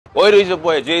What is your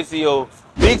boy jaydaceooo,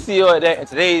 big CEO at that. In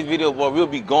today's video, boy, we'll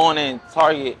be going in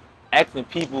Target, asking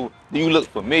people, do you look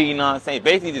familiar? You know what I'm saying?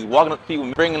 Basically, just walking up to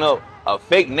people, bringing up a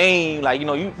fake name, like, you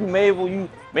know, you Mabel, you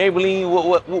Maybelline,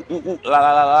 la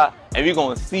la la la, and we're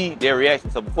gonna see their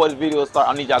reaction. So before this video starts,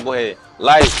 I need y'all to go ahead,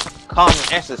 like,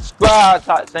 comment, and subscribe.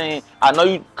 Type saying, I know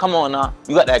you. Come on now,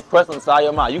 you got that crust on the side of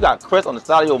your mouth. You got crust on the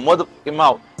side of your motherfucking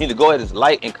mouth. You need to go ahead and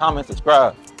like and comment,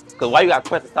 subscribe. Cause why you got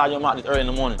crust on the side of your mouth this early in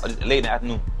the morning or this late in the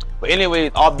afternoon? But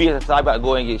anyways, all BS aside, I gotta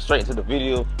go ahead and get straight into the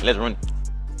video and let's run it.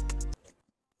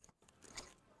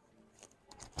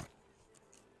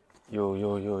 Yo. Excuse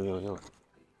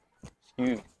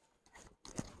me.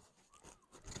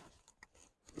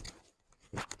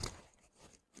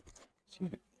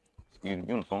 Excuse me.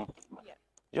 You on the phone? Yeah.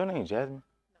 Your name Jasmine?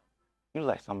 No. You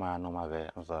like somebody I know, my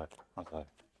bad. I'm sorry.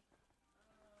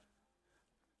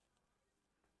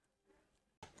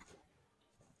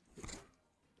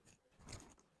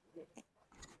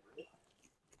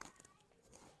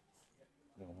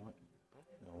 You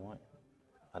don't want?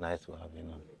 Oh, no, that's what I've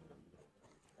been on.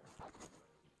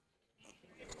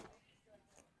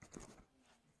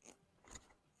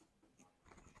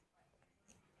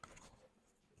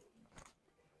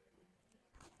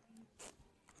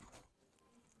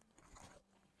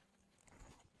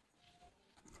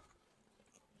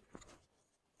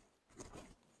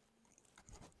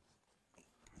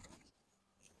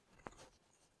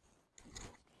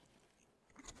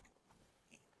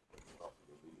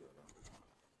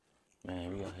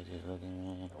 Man, we out here just looking,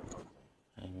 man.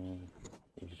 I mean,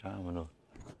 you trying to know.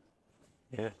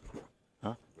 Yeah?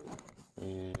 Huh?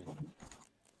 Yeah.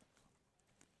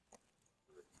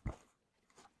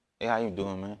 Hey, how you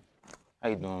doing, man? How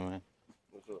you doing, man?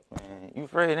 What's up? Man, you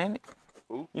afraid, ain't it?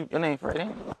 Who? Your name Fred,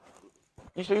 ain't it?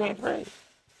 You sure you ain't afraid?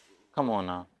 Come on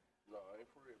now. No, I ain't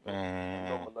afraid.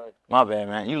 Man, my bad,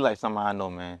 man. You like somebody I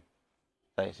know, man.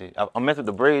 Like shit. I mess with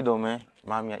the braid though, man.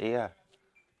 Remind me of AI.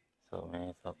 So,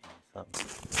 man, something.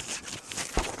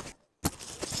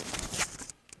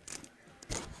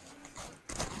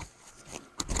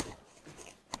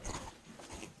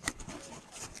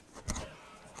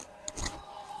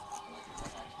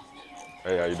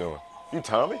 Hey, how you doing? You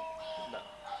Tommy?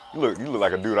 No. You look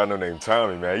like a dude I know named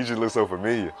Tommy, man. You just look so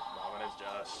familiar. No, my name's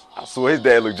Josh. I swear his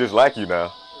dad look just like you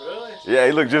now. Really? Yeah,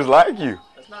 he look just like you.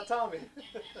 That's not Tommy.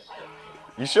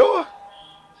 You sure?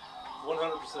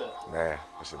 100%. Man,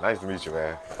 it's nice to meet you,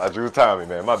 man. I thought you was Tommy,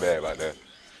 man. My bad about that.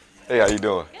 Hey, how you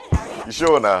doing? Good, how are you? You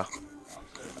sure now?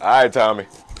 All right, Tommy.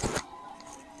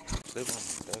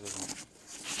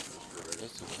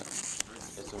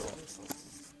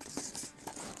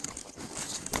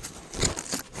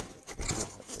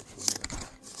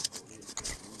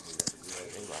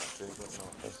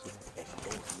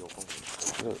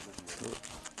 Look.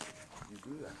 You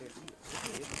good? I can't see it.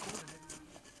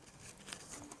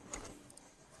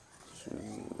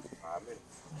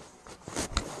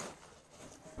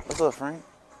 What's up, Frank?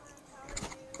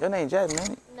 Your name Jasmine,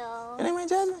 ain't it? No. Your name ain't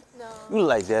Jasmine? No. You look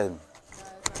like Jasmine. No, it's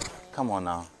not my name. Come on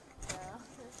now. Yeah.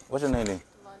 What's your name then?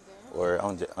 London. Or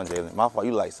I'm Jalen. My fault.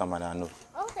 You like somebody I know.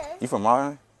 Okay. You from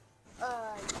Marvin?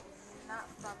 Not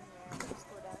from here. I go to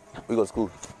school down here. We go to school.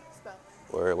 Spelling.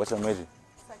 Or what's your major?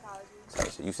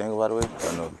 Psychology. You single, by the way?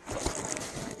 Or no?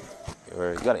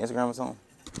 Or you got an Instagram or something?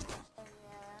 Yeah.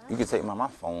 You can take my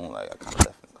phone. Like, I kind of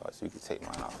left in the car, so you can take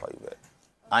mine. I'll call you back.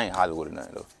 I ain't Hollywood or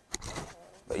nothing, though.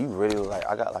 But you really look like,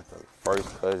 I got like a first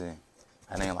cousin.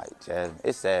 Her name like Jasmine.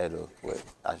 It's sad, though. But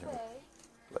I should.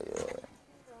 But yeah.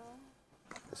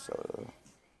 For sure, though.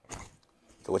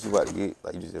 So what you about to get?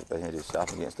 Like, you just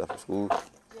shopping, getting stuff for school? Just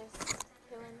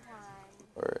killing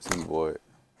time. Or sleep board?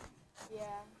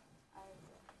 Yeah.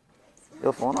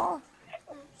 Your phone off?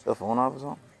 Your phone off or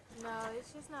something? No,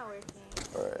 it's just not working.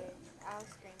 Alright. I'll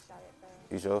screenshot it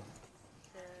though. You sure?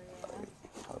 Sure, yeah.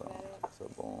 Hold on. So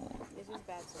boom. It's just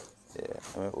bad service. Yeah.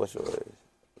 I mean, what's yours?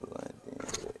 London.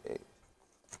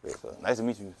 So nice to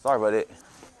meet you. Sorry about that.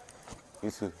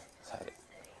 You too. Tight.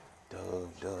 Dub.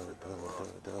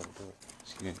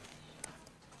 Excuse me.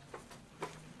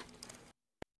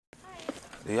 Hi.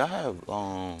 Do y'all have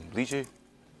bleach here?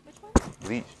 Which one?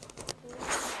 Bleach.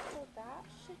 So that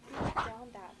should be down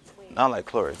that way. Not like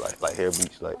Clorox, like hair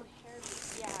bleach, like. Oh, hair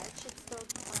bleach. Yeah, it should still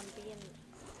be in.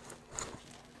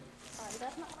 Sorry,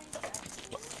 that's not my best.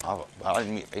 I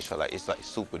didn't make sure like it's like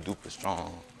super duper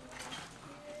strong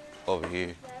over here.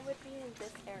 Yeah, it would be in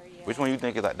this area. Which one you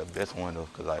think is like the best one though?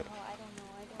 Cause like. Oh, I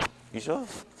don't know. You sure?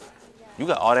 Yeah. You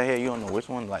got all that hair. You don't know which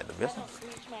one like the best one. I don't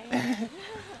bleach my hair.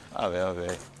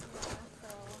 Okay.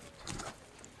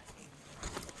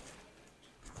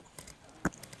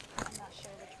 I'm not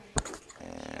sure which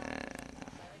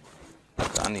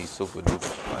one. I need super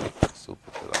duper, like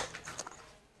super, like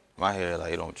my hair,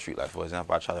 like it don't treat. Like for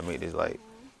example, I try to make this like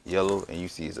yellow, and you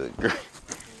see it's a green.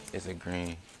 It's a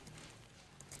green.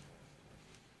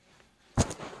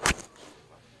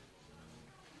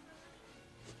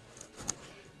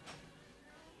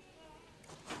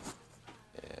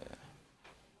 Yeah.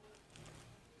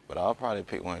 But I'll probably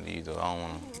pick one of these though. I don't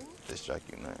want to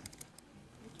distract you, man.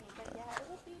 But yeah, it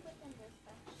would be within this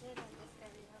section and this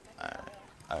area. All right.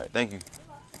 All right. Thank you.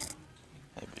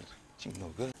 Hey, bitch. You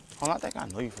know good. Hold on, I think I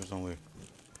know you from somewhere.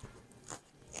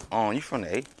 You from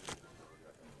the A?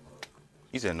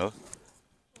 You said no.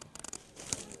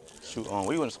 Shoot,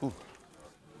 where you went to school?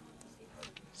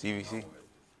 CVC.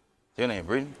 Your name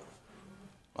Brittany?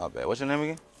 My bad. What's your name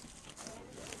again?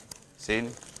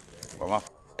 Sydney. Or my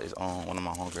is one of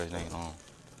my homegirls named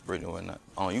Brittany or whatnot.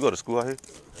 You go to school out here?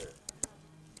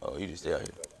 Oh, you just stay out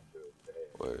here.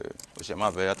 Word. Well, shit,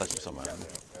 my bad. I thought you were somebody.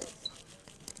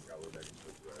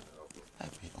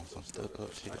 That bitch on some stuck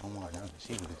up shit. Oh my God.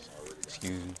 She was.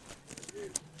 Excuse me.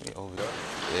 Wait, over there.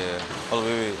 Yeah. Hold on,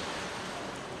 wait.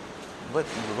 What?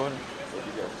 You recording?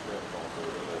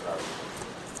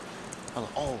 Hello.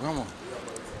 Oh, grandma.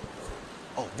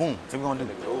 Oh, boom. What we gonna do?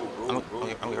 I'm gonna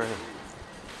get right here.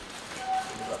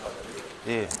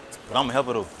 Yeah. But I'm gonna help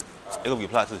her though. It gonna be a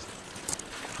plot twist.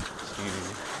 Excuse me.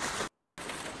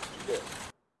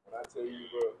 When I tell you,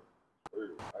 bro,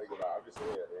 I ain't gonna lie, I'm just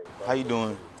saying. How you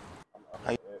doing?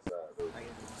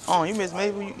 You Miss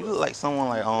Mabel? You look like someone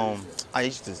like I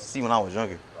used to see when I was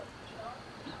younger.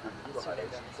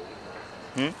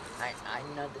 I'm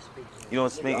not speaking. You don't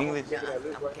speak English? Yeah, I'm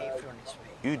came from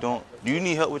Spain. You don't? Do you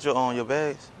need help with your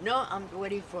bags? No, I'm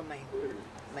waiting for my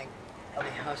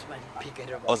husband to pick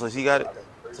it up. Oh, so she got it?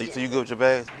 So you good with your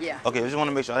bags? Yeah. Okay, I just want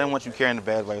to make sure. I didn't want you carrying the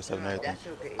bags by yourself and everything.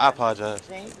 That's okay. I apologize.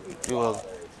 Thank you. You're welcome.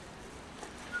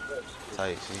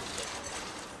 Tight, see?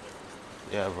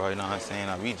 Yeah, bro, you know what I'm saying?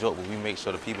 Like, we joke, but we make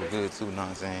sure the people good too, you know what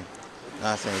I'm saying? You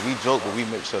know what I'm saying? We joke, but we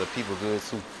make sure the people good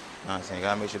too. You know what I'm saying?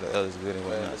 Gotta make sure the others good and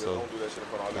whatnot, so,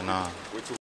 but nah.